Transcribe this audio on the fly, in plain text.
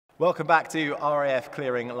Welcome back to RAF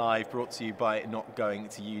Clearing Live, brought to you by Not Going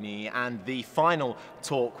to Uni, and the final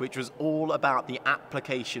talk, which was all about the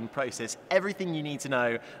application process, everything you need to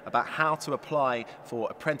know about how to apply for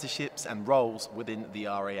apprenticeships and roles within the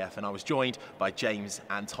RAF. And I was joined by James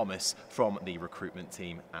and Thomas from the recruitment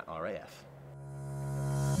team at RAF.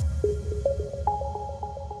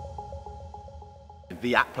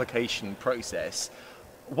 The application process.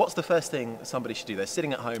 What's the first thing somebody should do? They're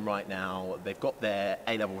sitting at home right now, they've got their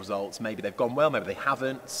A-level results, maybe they've gone well, maybe they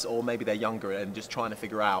haven't, or maybe they're younger and just trying to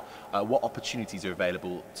figure out what opportunities are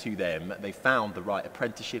available to them. They found the right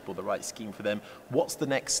apprenticeship or the right scheme for them. What's the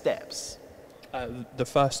next steps? The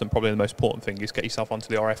first and probably the most important thing is get yourself onto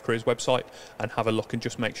the RAF Careers website and have a look and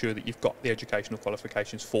just make sure that you've got the educational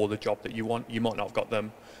qualifications for the job that you want. You might not have got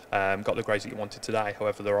them, got the grades that you wanted today,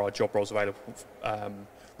 however there are job roles available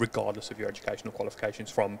regardless of your educational qualifications,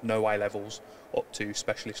 from no A-levels up to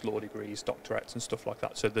specialist law degrees, doctorates and stuff like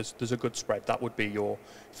that. So there's a good spread. That would be your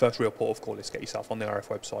first real port of call, is get yourself on the RAF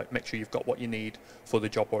website, make sure you've got what you need for the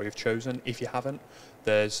job role you've chosen. If you haven't,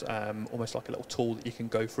 there's almost like a little tool that you can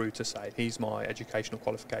go through to say, here's my educational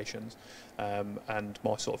qualifications and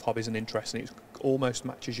my sort of hobbies and interests, and it almost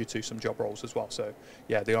matches you to some job roles as well. So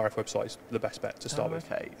yeah, the RAF website is the best bet to start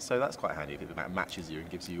with. Okay, so that's quite handy if it matches you and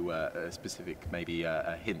gives you a specific maybe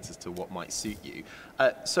hints as to what might suit you.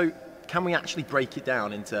 So can we actually break it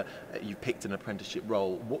down into, you picked an apprenticeship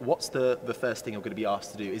role, what's the first thing you're going to be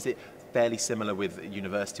asked to do? Is it fairly similar with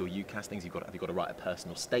university or UCAS things? Have you got to write a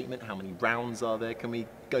personal statement? How many rounds are there? Can we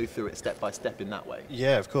go through it step by step in that way?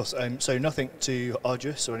 Yeah, of course. So nothing too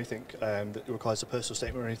arduous or anything that requires a personal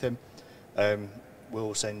statement or anything.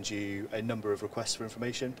 We'll send you a number of requests for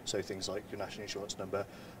information, so things like your national insurance number,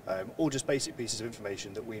 or just basic pieces of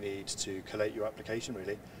information that we need to collate your application,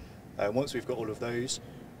 really. Once we've got all of those,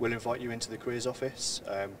 we'll invite you into the careers office,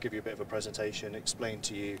 give you a bit of a presentation, explain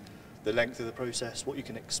to you the length of the process, what you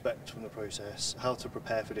can expect from the process, how to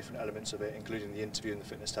prepare for different elements of it, including the interview and the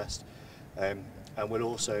fitness test. And we'll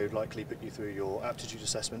also likely put you through your aptitude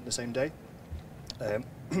assessment the same day.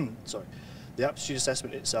 Sorry. The aptitude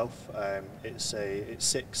assessment itself, it's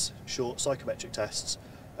 6 short psychometric tests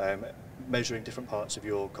measuring different parts of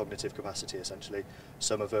your cognitive capacity, essentially.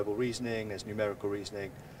 Some are verbal reasoning, there's numerical reasoning.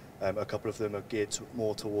 A couple of them are geared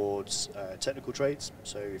more towards technical trades,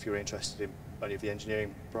 so if you're interested in any of the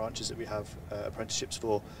engineering branches that we have apprenticeships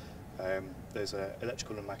for, there's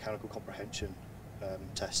electrical and mechanical comprehension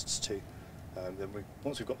tests too.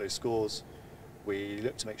 Once we've got those scores, we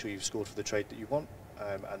look to make sure you've scored for the trade that you want,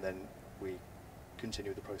 and then we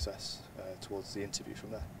continue the process towards the interview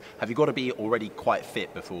from there. Have you got to be already quite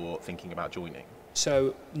fit before thinking about joining?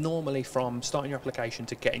 So normally from starting your application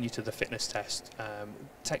to getting you to the fitness test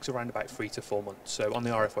takes around about 3 to 4 months. So on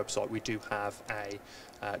the RAF website we do have a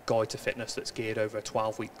guide to fitness that's geared over a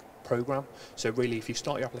 12-week program. So really if you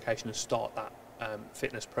start your application and start that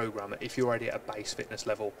fitness program, if you're already at a base fitness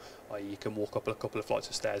level, i.e. you can walk up a couple of flights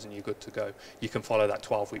of stairs and you're good to go, you can follow that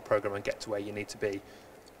 12-week program and get to where you need to be,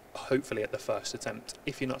 hopefully at the first attempt.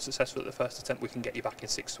 If you're not successful at the first attempt, we can get you back in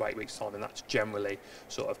 6 to 8 weeks time, and that's generally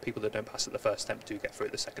sort of people that don't pass at the first attempt do get through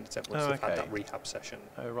at the second attempt once they've had that rehab session.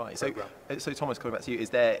 Oh right. Program. So Thomas, coming back to you, is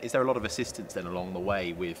there a lot of assistance then along the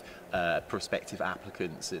way with prospective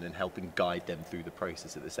applicants and helping guide them through the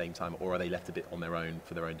process at the same time, or are they left a bit on their own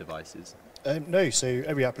for their own devices? No, so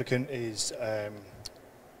every applicant is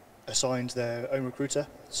assigned their own recruiter,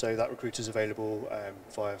 so that recruiter is available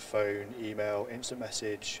via phone, email, instant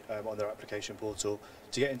message on their application portal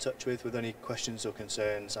to get in touch with any questions or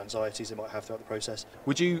concerns, anxieties they might have throughout the process.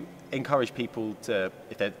 Would you encourage people to,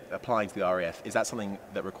 if they're applying to the RAF, is that something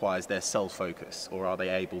that requires their sole focus, or are they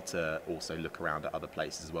able to also look around at other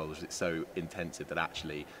places as well? Or is it so intensive that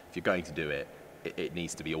actually, if you're going to do it, it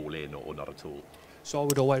needs to be all in or not at all? So I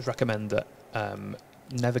would always recommend that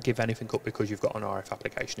never give anything up because you've got an RAF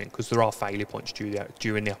application in, because there are failure points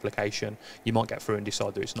during the application. You might get through and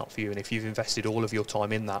decide that it's not for you, and if you've invested all of your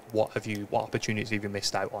time in that, what opportunities have you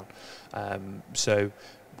missed out on? So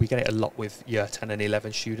we get it a lot with year 10 and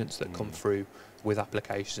 11 students that come through with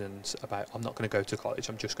applications about, I'm not going to go to college,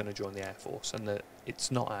 I'm just going to join the Air Force, and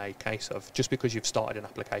it's not a case of just because you've started an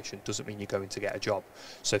application doesn't mean you're going to get a job.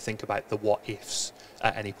 So think about the what ifs.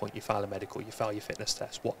 At any point you fail a medical, you fail your fitness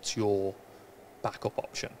test, what's your backup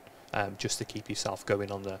option, just to keep yourself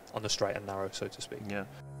going on the straight and narrow, so to speak. Yeah.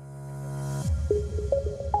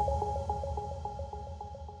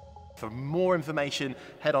 For more information,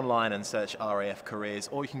 head online and search RAF Careers,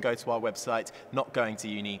 or you can go to our website,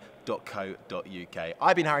 notgoingtouni.co.uk.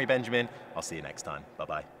 I've been Harry Benjamin. I'll see you next time.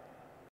 Bye-bye.